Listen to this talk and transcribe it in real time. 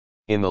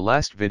In the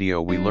last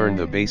video we learned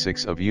the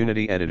basics of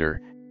Unity Editor,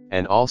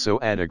 and also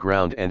add a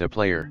ground and a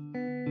player.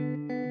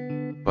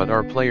 But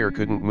our player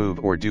couldn't move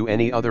or do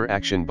any other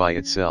action by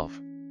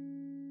itself.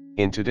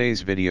 In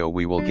today's video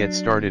we will get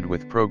started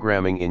with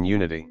programming in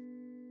Unity.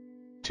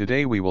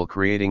 Today we will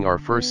creating our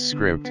first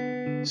script,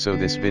 so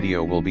this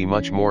video will be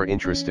much more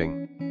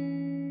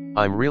interesting.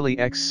 I'm really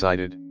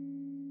excited.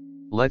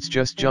 Let's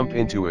just jump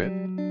into it.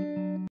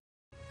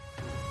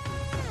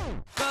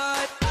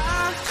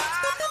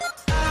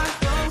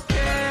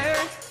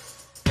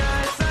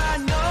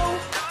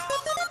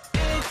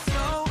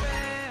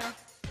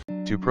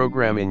 To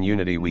program in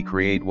Unity we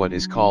create what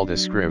is called a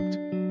script.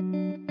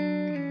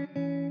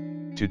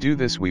 To do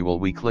this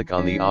we click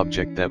on the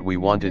object that we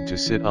wanted to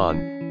sit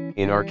on,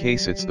 in our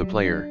case it's the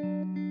player.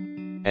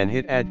 And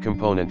hit add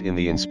component in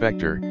the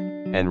inspector,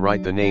 and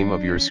write the name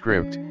of your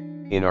script,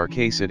 in our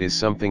case it is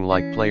something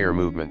like player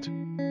movement.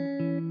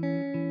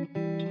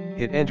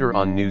 Hit enter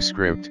on new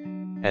script,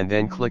 and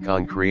then click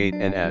on create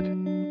and add.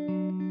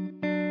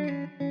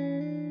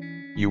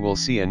 You will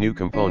see a new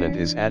component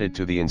is added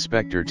to the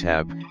inspector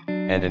tab,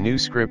 and a new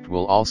script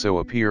will also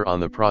appear on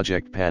the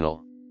project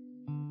panel.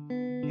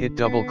 Hit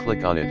double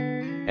click on it,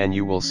 and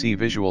you will see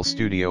Visual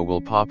Studio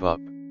will pop up.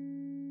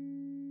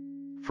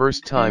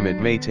 First time it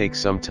may take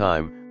some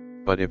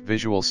time, but if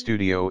Visual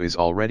Studio is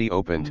already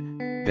opened,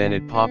 then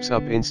it pops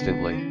up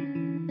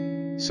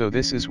instantly. So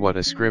this is what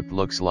a script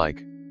looks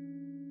like.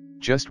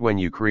 Just when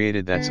you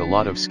created that's a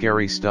lot of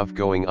scary stuff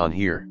going on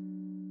here.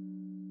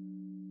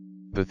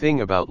 The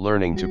thing about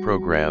learning to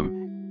program,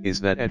 is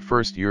that at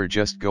first you're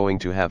just going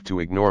to have to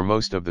ignore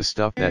most of the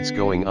stuff that's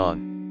going on.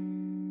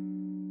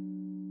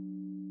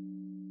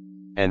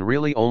 And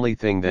really only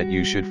thing that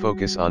you should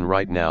focus on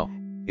right now,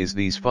 is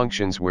these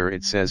functions where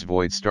it says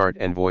void start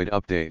and void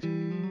update.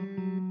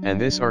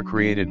 And this are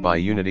created by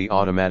Unity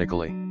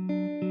automatically.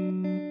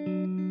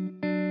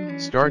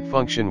 Start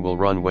function will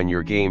run when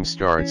your game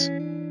starts.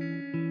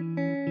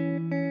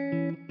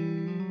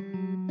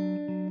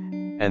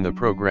 And the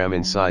program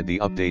inside the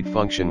update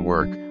function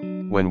work,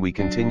 when we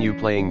continue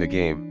playing the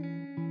game.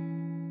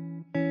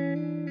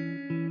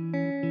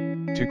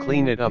 To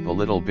clean it up a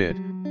little bit,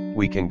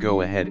 we can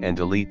go ahead and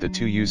delete the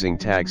two using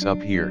tags up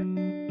here.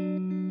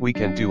 We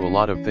can do a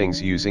lot of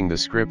things using the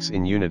scripts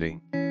in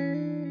Unity.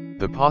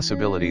 The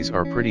possibilities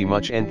are pretty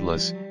much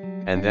endless,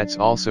 and that's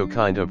also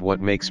kind of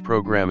what makes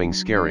programming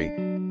scary,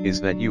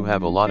 is that you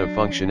have a lot of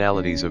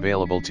functionalities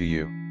available to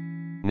you.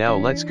 Now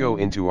let's go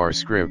into our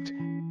script,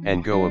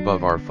 and go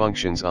above our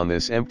functions on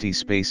this empty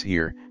space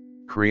here,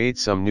 create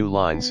some new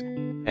lines,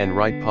 and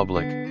write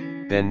public,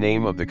 then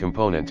name of the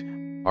component.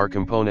 Our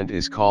component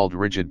is called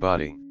rigid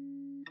body.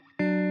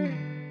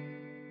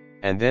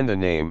 And then the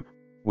name,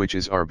 which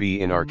is RB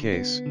in our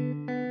case.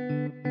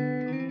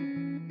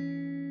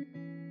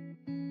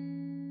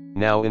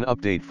 Now in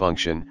update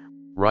function,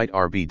 write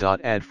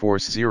rb.add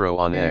force 0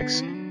 on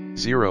x,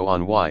 0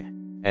 on y,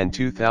 and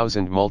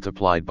 2000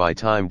 multiplied by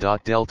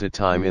time.delta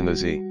time in the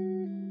z.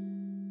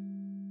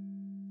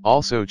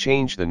 Also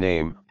change the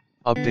name,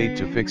 update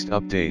to fixed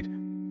update,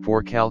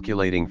 for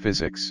calculating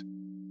physics.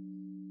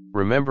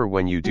 Remember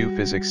when you do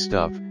physics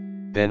stuff,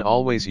 then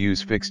always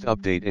use fixed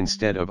update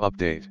instead of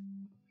update.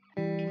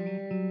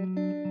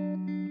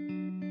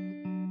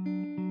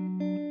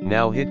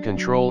 Now hit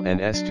Ctrl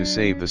and S to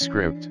save the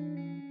script.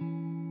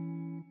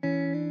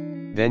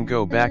 Then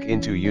go back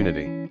into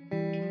Unity.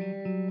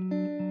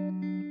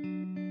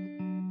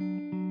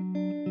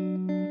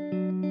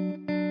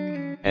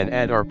 And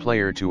add our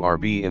player to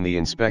RB in the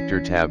inspector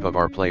tab of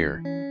our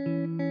player.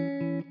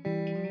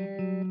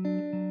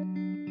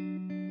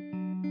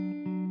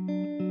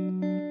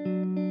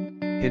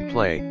 Hit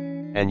play,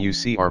 and you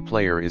see our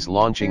player is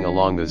launching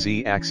along the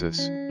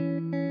Z-axis.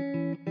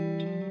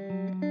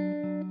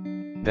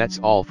 That's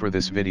all for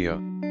this video.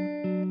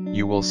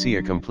 You will see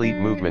a complete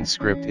movement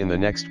script in the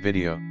next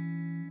video.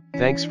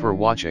 Thanks for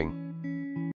watching.